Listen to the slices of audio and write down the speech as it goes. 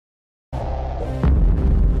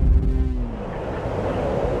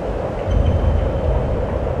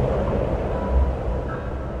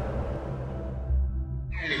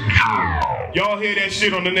Y'all hear that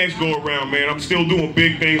shit on the next go around, man. I'm still doing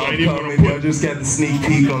big things. I'm coming, I just got the sneak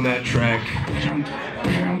peek on that track.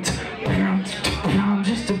 I'm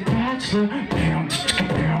just a bachelor,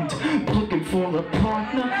 looking for a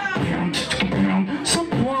partner,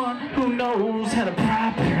 someone who knows how to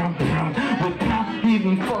rap without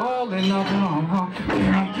even falling off.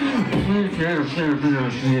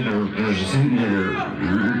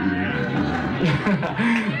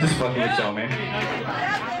 Just fucking with y'all, man.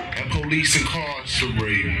 And police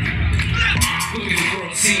incarcerated. Look at the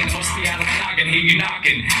world scene, must be out of noggin, hear you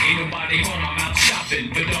knocking. Ain't nobody home, I'm out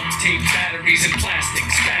shopping. For duct tape, batteries, and plastic.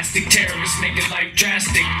 Spastic terrorists making life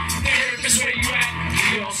drastic. Therapist, where you at?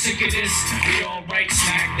 We all sick of this. We all right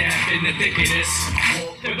smack dab in the thick of this.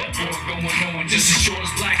 War with a war going on, just as sure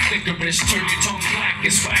as black licorice. Turn your tongue black,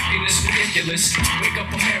 it's whacking, it's ridiculous. Wake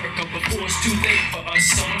up America before it's too late for us.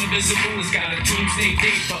 Someone invisible has got a doomsday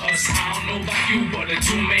date for us. I don't know about you, but a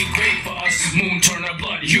tomb ain't great for us. Moon turn our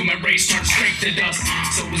blood, human race turn straight to dust.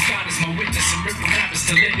 So is God as my witness and ripping rappers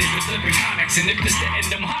to lit with living comics. And if it's the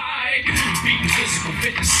end, I'm high. Beating physical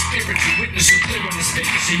fitness, spiritual witness, so clear on the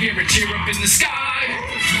fitness. You hear it cheer up in the sky.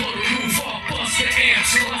 Blow the roof off, bust the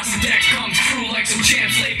amps. Kolassal Decm comes through like some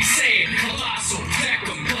champs. Ladies say it. Kolassal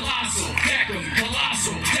Decm, Kolassal Decm,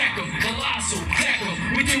 Kolassal Decm, Kolassal Decm.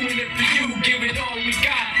 We doing it for you, give it all we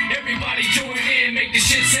got. Everybody join in, make the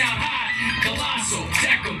shit sound hot. Kolassal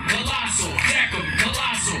Decm, Kolassal Decm,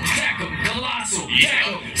 Kolassal Decm, Kolassal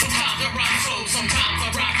Decm. Sometimes I rhyme slow, sometimes I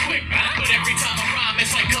rhyme quick, but every time I rhyme,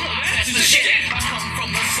 it's like Kolassal the shit. I come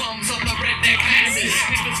from the slums of the redneck masses,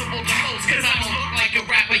 invisible to most, cause I don't look like a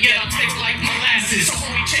rapper, yet I'm thick like molasses. So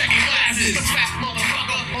homie, check your glasses. The fat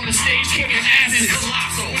motherfucker on the stage kicking asses.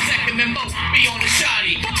 Kolassal Decm and Mo be on the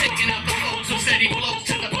shoddy, taking out the foes with steady blows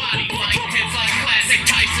to the body. Flying heads like classic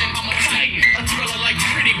Tyson, I'm a titan, a thriller like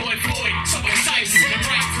Pretty Boy Floyd, so exciting. The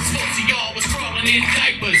rights was most of y'all was crawling in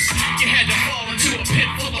diapers. You had to fall into a pit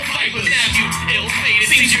full of vipers. Now you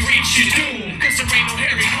ill-fated, seems you reached your doom. Cause there ain't no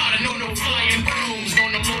Harry Potter, no flying brooms, no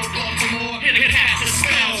Lord Baltimore, it has the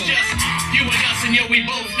spells. Just you and us, and yo, we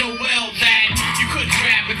both know well that you couldn't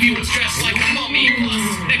rap if you was dressed like a mummy. Plus,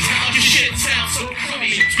 next time your shit sounds so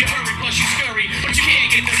crummy. You hurry, plus you scurry, but you can't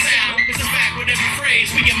get the sound. It's a fact with every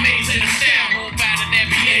phrase, we amaze and astound. More bad than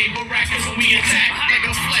NBA, miraculous when we attack. Like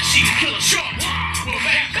a flesh eating killer shark. We're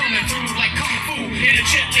back coming through like kung fu in a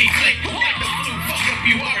gently flick. Like the flu, fuck up,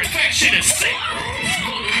 you are infectious, sick.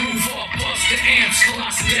 Blow the roof off, bust the amps.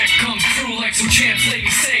 Kolassal Decm comes through like some champs.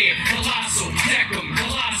 Ladies say it. Kolassal Decm,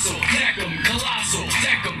 Kolassal Decm, Kolassal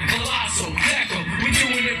Decm, Kolassal Decm. We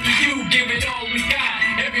doing it for you, give it all we got.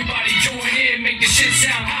 Everybody join in, make the shit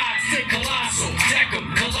sound hot. Say Kolassal Decm,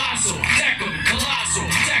 Kolassal Decm, Kolassal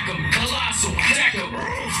Decm, Kolassal Decm.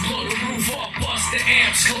 Blow the roof off, bust the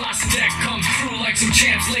amps. Kolassal Decm comes through like some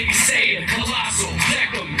champs. Ladies say it. Kolassal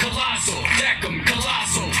Decm, Kolassal Decm,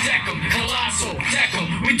 Kolassal Decm, Kolassal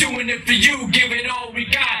Decm. We doing it for you, give it all we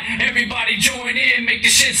got. Everybody join in, make the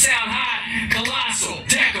shit sound hot. Kolassal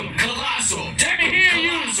Decm, Kolassal Decm,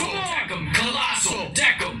 Kolassal Decm, Kolassal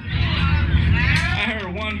Decm. I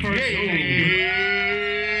heard one person.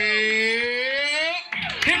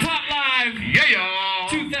 Hip Hop Live. Yeah, y'all.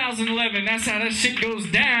 2011. That's how that shit goes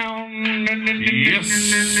down. Yes,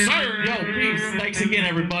 sir. Yo, peace. Thanks again,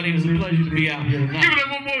 everybody. It was a pleasure to be out here tonight. Give it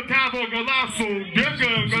up one more time for Kolassal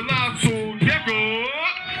Decm, Kolassal